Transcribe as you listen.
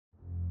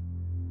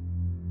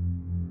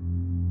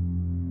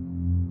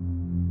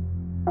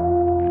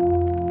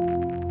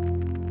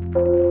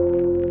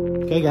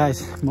Okay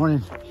guys,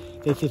 morning,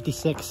 day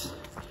 56.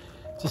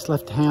 Just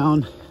left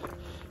town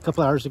a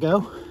couple hours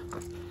ago.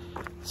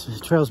 So the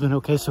trail's been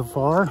okay so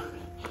far.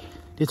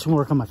 Did some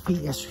work on my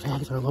feet yesterday.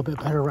 They're a little bit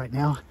better right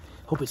now.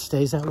 Hope it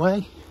stays that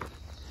way.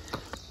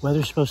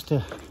 Weather's supposed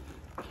to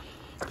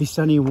be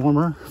sunny and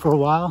warmer for a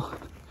while.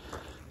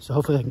 So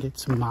hopefully I can get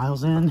some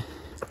miles in.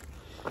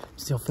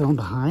 Still feeling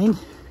behind.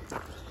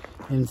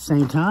 And at the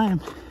same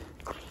time,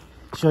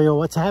 show you all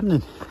what's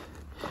happening.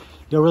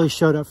 Y'all really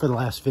showed up for the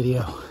last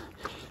video.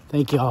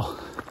 Thank y'all.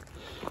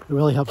 It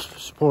really helps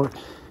support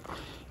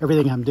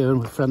everything I'm doing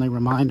with friendly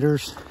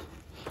reminders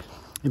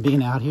and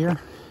being out here.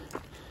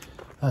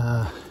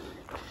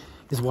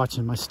 Is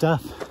watching my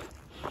stuff,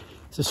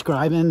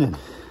 subscribing and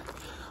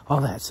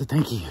all that, so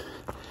thank you.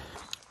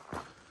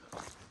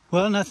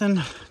 Well, nothing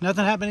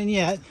happening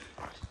yet.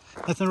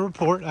 Nothing to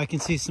report. I can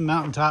see some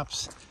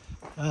mountaintops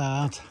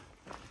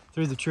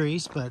through the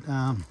trees, but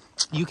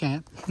you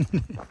can't.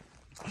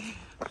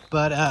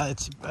 But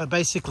it's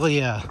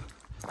basically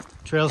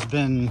trail's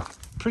been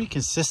pretty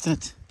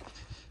consistent.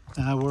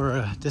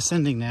 We're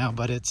descending now,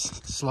 but it's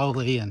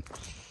slowly, and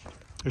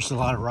there's a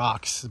lot of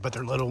rocks, but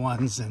they're little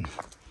ones, and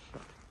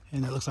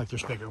it looks like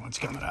there's bigger ones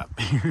coming up.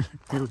 Here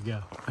we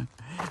go.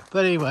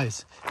 But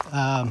anyways,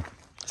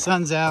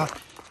 sun's out.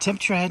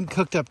 Temperature hadn't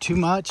cooked up too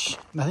much.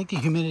 I think the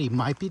humidity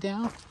might be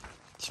down.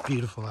 It's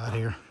beautiful out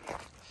here.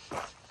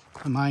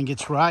 My mind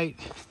gets right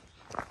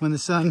when the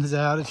sun is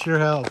out. It sure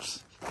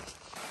helps.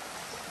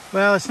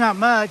 Well, it's not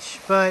much,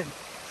 but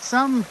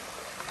some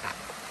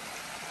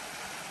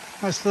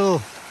nice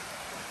little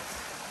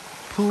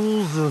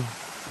pools of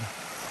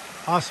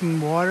awesome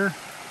water.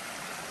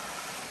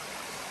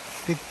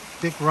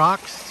 Big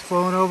rocks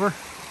flowing over.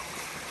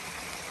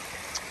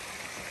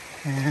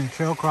 And the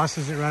trail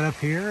crosses it right up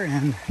here,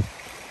 and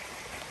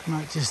I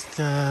might just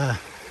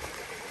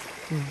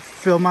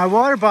fill my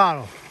water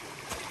bottle.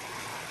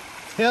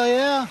 Hell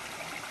yeah.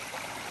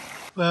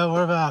 Well,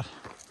 we're about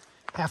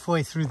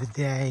halfway through the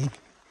day,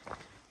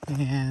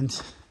 and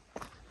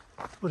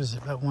what is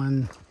it, about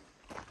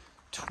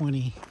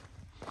 1:20?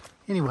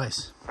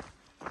 Anyways,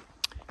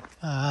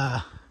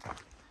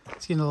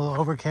 it's getting a little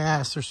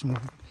overcast. There's some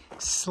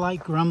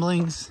slight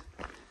grumblings,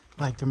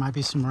 like there might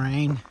be some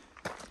rain.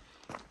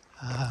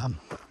 Don't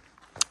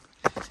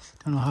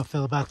know how I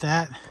feel about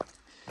that.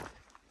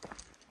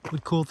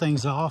 Would cool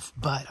things off,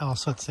 but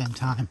also at the same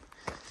time,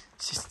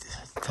 it's just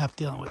tough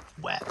dealing with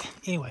wet.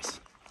 Anyways,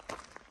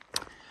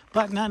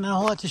 but not a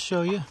whole lot to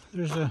show you.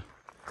 There's a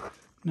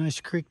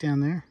nice creek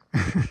down there.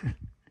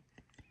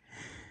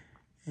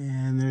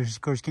 And there's,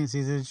 of course, can't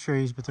see the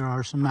trees, but there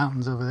are some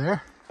mountains over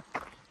there.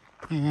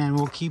 And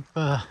we'll keep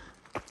our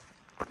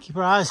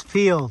eyes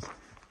peeled.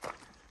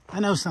 I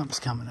know something's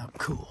coming up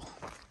cool.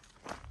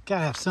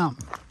 Gotta have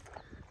something.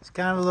 It's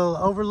kind of a little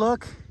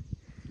overlook.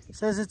 It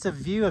says it's a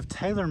view of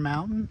Taylor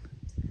Mountain,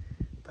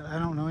 but I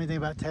don't know anything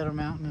about Taylor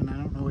Mountain, and I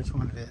don't know which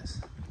one it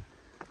is.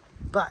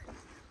 But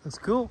looks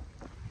cool.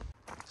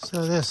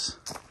 So this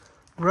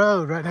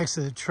road right next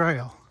to the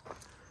trail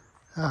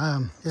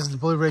is the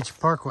Blue Ridge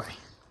Parkway.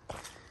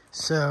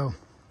 So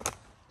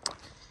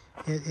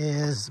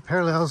it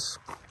parallels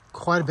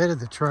quite a bit of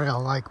the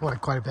trail, like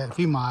what, quite a bit, a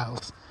few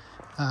miles.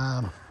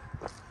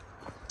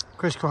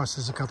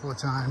 Crisscrosses a couple of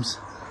times.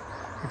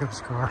 Here comes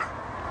the car.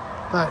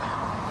 But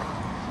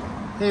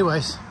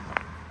anyways,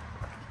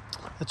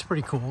 that's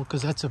pretty cool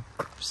because that's a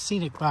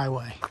scenic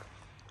byway.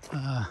 Just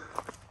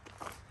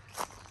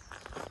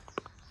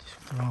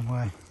the wrong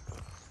way.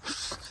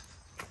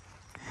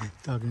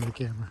 Talking to the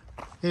camera.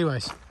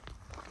 Anyways,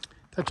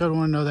 thought y'all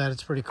want to know that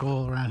it's pretty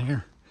cool around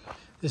here.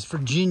 This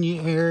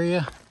Virginia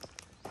area,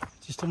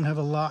 just don't have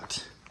a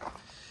lot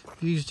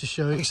views to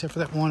show you except for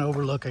that one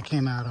overlook I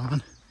came out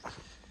on.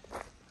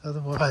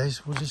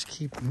 Otherwise, we'll just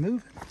keep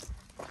moving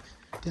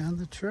down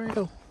the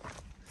trail.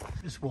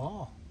 This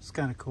wall, it's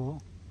kind of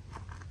cool.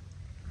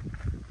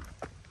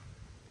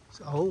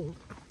 It's old.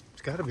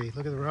 It's got to be.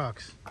 Look at the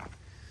rocks.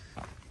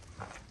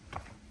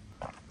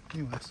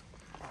 Anyways,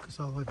 goes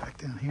all the way back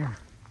down here.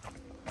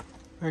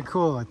 Very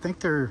cool. I think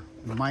there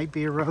might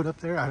be a road up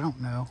there. I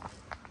don't know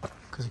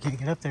because I can't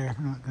get up there.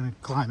 I'm not going to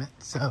climb it.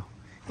 So,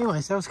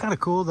 anyways, that was kind of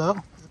cool though.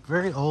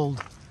 Very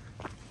old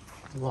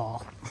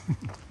wall.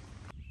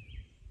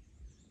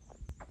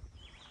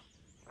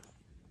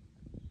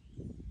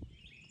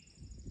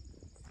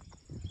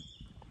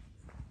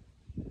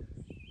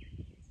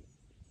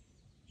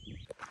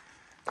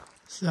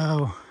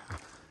 So,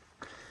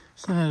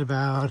 sitting at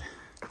about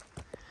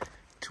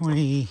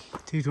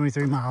 22,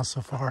 23 miles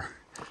so far,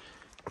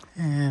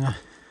 and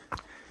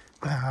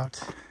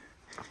about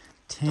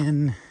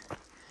 10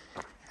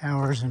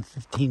 hours and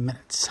 15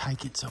 minutes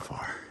hiking so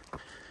far.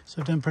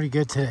 So I've done pretty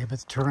good today, but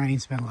the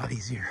terrain's been a lot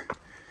easier.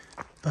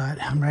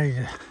 But I'm ready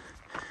to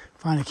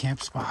find a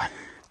camp spot.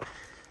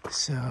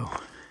 So,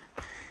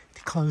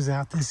 to close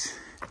out this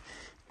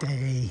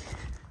day,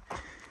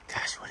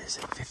 gosh, what is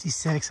it,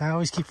 56? I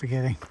always keep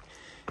forgetting.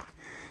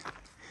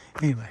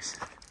 Anyways,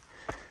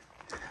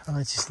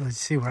 let's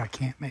see where I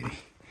camp maybe.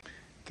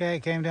 Okay,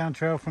 came down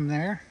trail from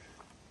there.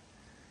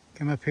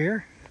 Came up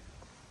here.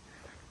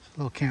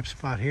 Little camp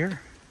spot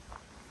here.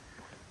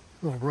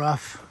 A little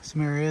rough,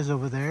 some areas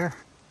over there.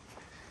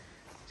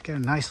 It's got a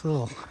nice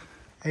little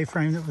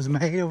A-frame that was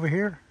made over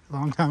here a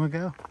long time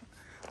ago.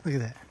 Look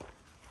at that.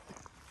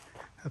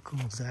 How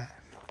cool is that?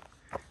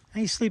 I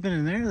ain't sleeping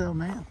in there though,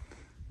 man.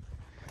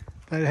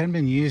 But it hadn't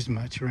been used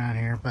much around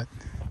here, but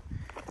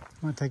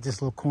I'm gonna take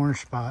this little corner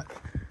spot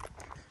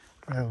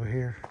right over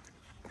here.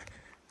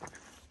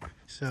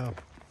 So,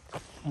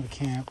 I'm gonna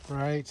camp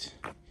right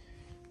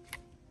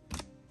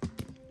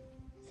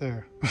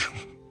there.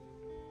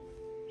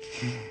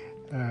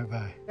 All right,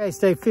 bye. Okay,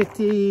 stay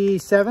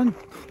 57.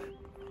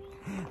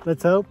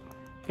 Let's hope.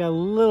 Got a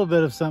little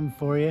bit of something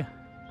for you.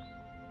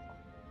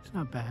 It's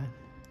not bad.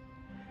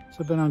 So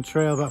I've been on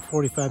trail about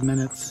 45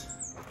 minutes.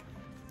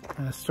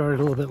 And I started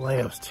a little bit late.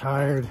 I was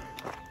tired.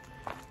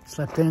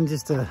 Slept in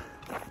just 30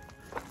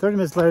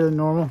 minutes later than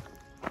normal.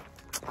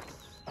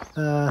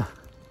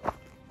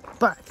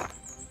 But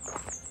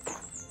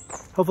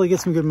hopefully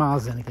get some good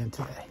miles in again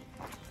today.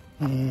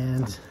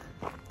 And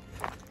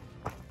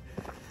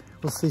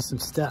we'll see some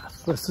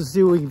stuff. Let's just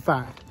see what we can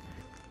find.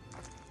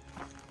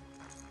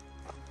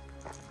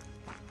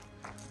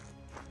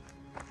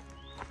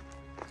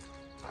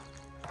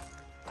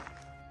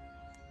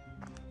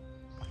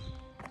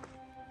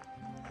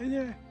 Hey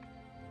there.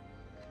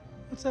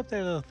 What's up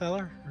there, little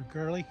feller? Or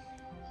girly?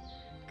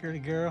 Girly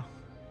girl.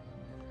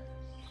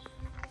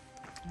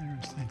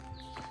 Interesting.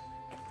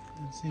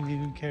 Let's see if you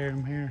can carry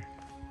him here.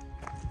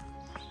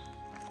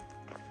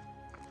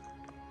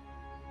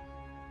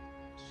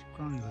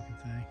 Scrawny looking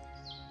thing.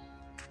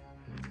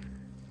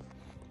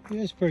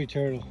 Yeah, it's pretty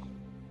turtle.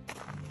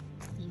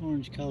 Those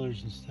orange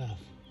colors and stuff.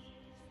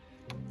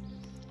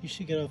 You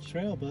should get off the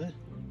trail, bud.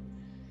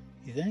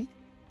 You think?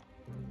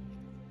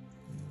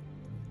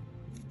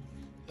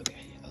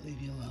 Okay, I'll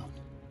leave you alone.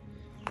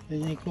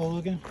 Anything cool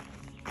looking?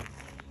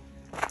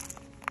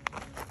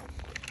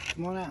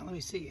 Come on out, let me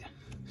see you.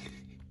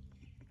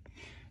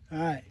 All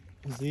right,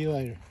 we'll see you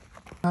later.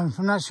 I'm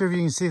not sure if you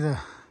can see the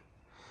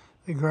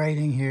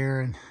grading here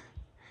and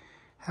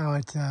how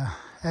it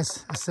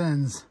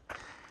ascends,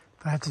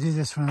 but I have to do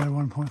this for another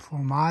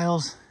 1.4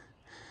 miles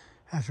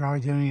after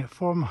already doing it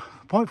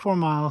 4.4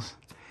 miles.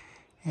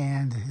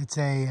 And it's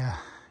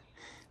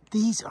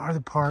these are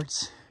the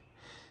parts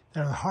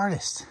that are the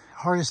hardest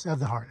of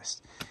the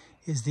hardest,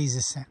 is these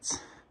ascents.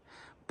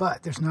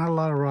 But there's not a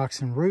lot of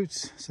rocks and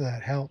roots, so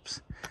that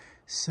helps.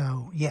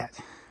 So yet,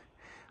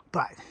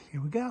 but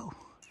here we go.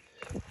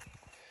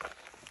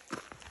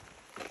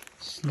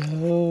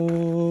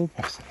 Slow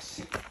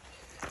process.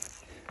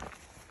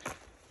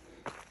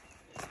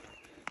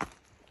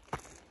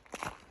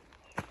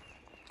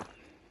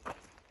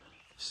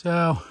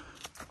 So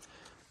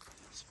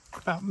it's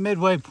about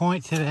midway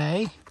point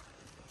today,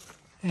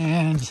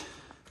 and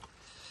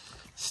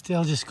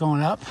still just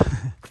going up.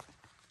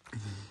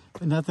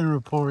 But nothing to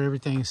report.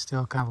 Everything is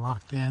still kind of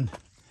locked in. You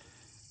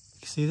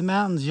can see the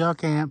mountains, y'all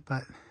can't,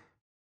 but